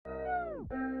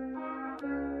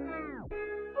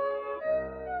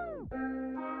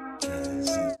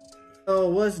So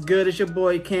what's good? It's your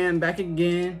boy Cam back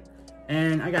again,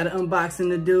 and I got an unboxing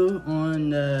to do on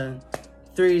the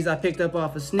threes I picked up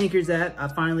off of Sneakers app. I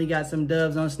finally got some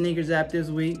dubs on Sneakers app this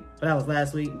week, but that was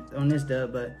last week on this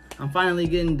dub. But I'm finally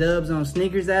getting dubs on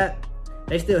Sneakers app.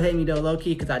 They still hate me though, low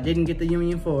key, because I didn't get the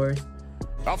Union 4s.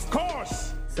 Of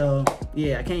course. So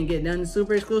yeah, I can't get nothing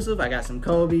super exclusive. I got some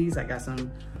Kobe's. I got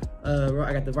some.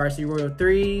 I got the Varsity Royal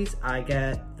 3s. I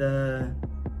got the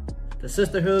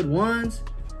Sisterhood 1s.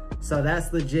 So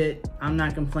that's legit. I'm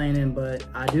not complaining, but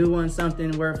I do want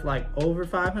something worth like over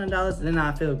 $500. Then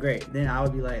I feel great. Then I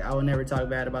would be like, I will never talk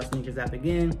bad about Sneakers app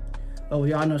again. But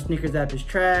we all know Sneakers app is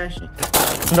trash.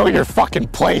 Know your fucking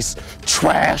place,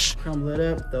 trash. Crumble it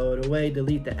up, throw it away,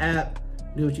 delete the app.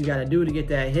 Do what you gotta do to get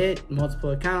that hit.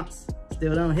 Multiple accounts,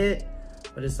 still don't hit.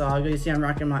 But it's all good. You see I'm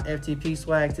rocking my FTP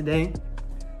swag today.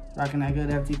 Rocking that good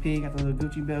FTP, got the little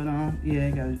Gucci belt on. Yeah,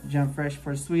 gotta jump fresh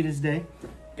for Sweetest Day.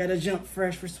 Gotta jump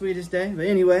fresh for Sweetest Day. But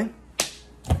anyway,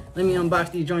 let me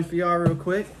unbox these joints for y'all real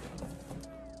quick.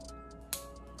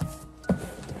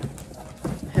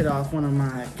 Hit off one of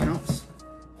my accounts.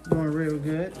 Going real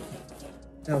good.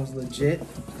 That was legit.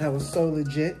 That was so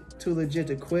legit. Too legit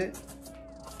to quit.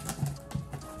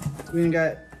 We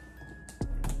got,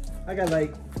 I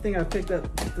think I picked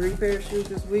up 3 pair of shoes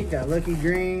this week. Got Lucky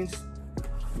Greens.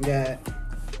 Got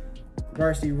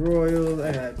Varsity Royal.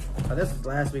 I got, oh, this was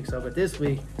last week, but this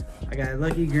week I got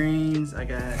Lucky Greens. I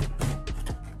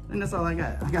think that's all I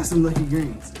got. I got some Lucky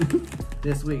Greens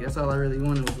this week. That's all I really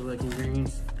wanted was the Lucky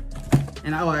Greens.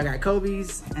 And I got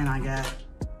Kobe's and I got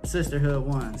Sisterhood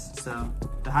 1s. So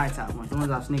the high top ones, the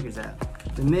ones off Sneakers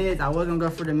app. The mids, I was gonna go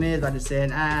for the mids. I just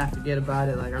said, forget about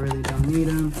it. Like I really don't need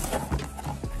them.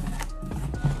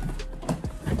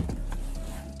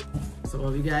 So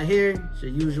what we got here is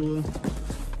your usual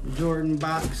Jordan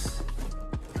box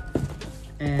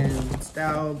and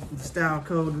style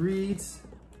code reads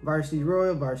Varsity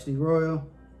Royal, Varsity Royal.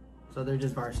 So they're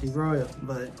just Varsity Royal,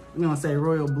 but we're gonna say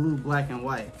Royal Blue, Black, and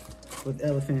White with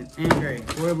elephant and gray.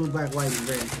 Royal Blue, Black, White, and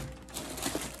gray.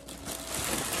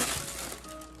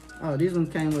 Oh, these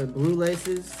ones came with blue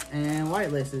laces and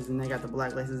white laces, and they got the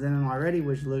black laces in them already,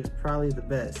 which looks probably the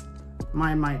best.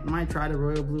 Might try the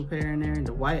royal blue pair in there.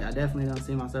 The white, I definitely don't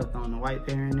see myself throwing the white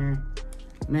pair in there.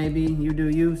 Maybe you do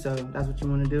you, so that's what you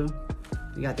want to do.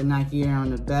 We got the Nike Air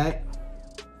on the back.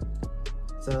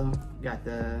 So got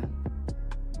the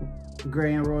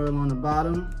gray and royal on the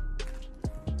bottom.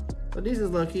 But these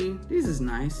is lucky. These is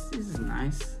nice. These is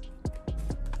nice.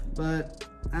 But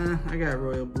I got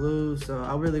royal blue, so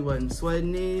I really wasn't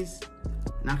sweating these.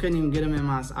 And I couldn't even get them in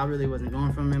my, I really wasn't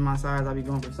going for them in my size. I'll be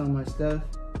going for so much stuff.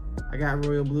 I got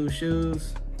royal blue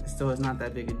shoes, so it's not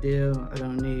that big a deal. I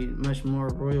don't need much more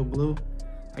royal blue.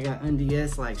 I got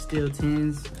NDS like steel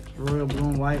 10s, royal blue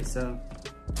and white, so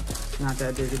it's not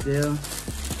that big a deal.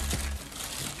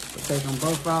 So take them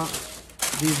both out.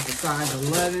 These are the size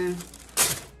 11.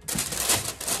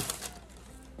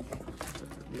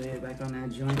 Put the lid back on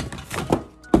that joint.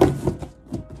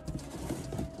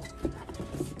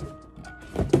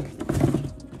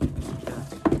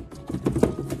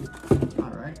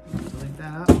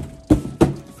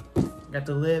 Got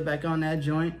the lid back on that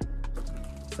joint.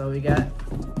 So we got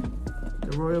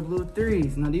the royal blue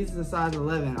 3s. Now these are the size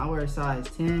 11. I wear a size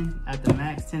 10 at the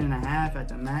max, 10 and a half at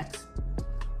the max.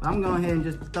 But I'm going ahead and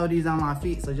just throw these on my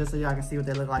feet, so just so y'all can see what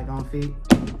they look like on feet.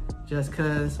 Just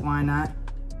cause, why not?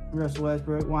 Russell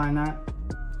Westbrook, why not?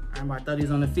 I'm about to throw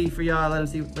these on the feet for y'all.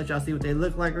 Let y'all see what they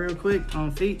look like real quick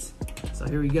on feet. So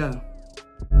here we go.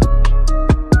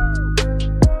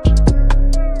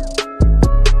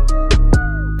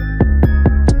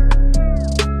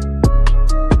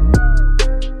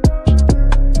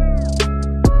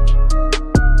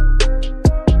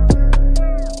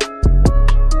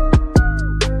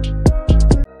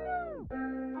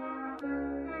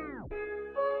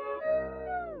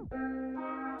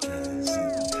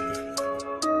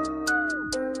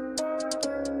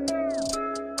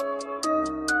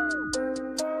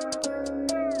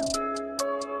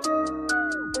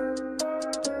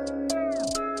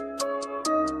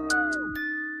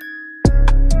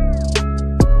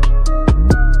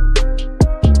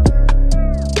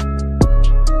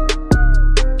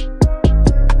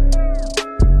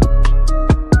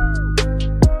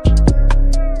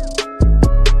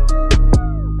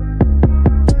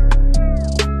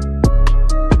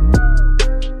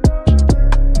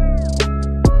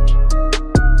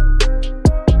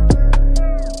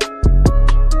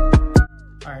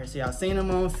 So y'all seen them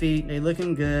on feet. They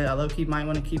looking good. I low-key might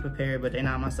want to keep a pair, but they're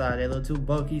not my size. They're a little too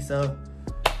bulky, so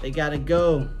they gotta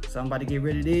go. So I'm about to get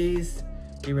rid of these.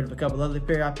 Get rid of a couple other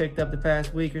pair I picked up the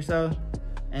past week or so.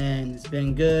 and it's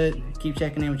been good. Keep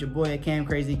checking in with your boy at Cam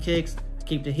Crazy Kicks.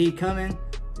 Keep the heat coming.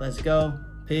 Let's go.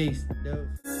 Peace.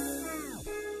 Deuce.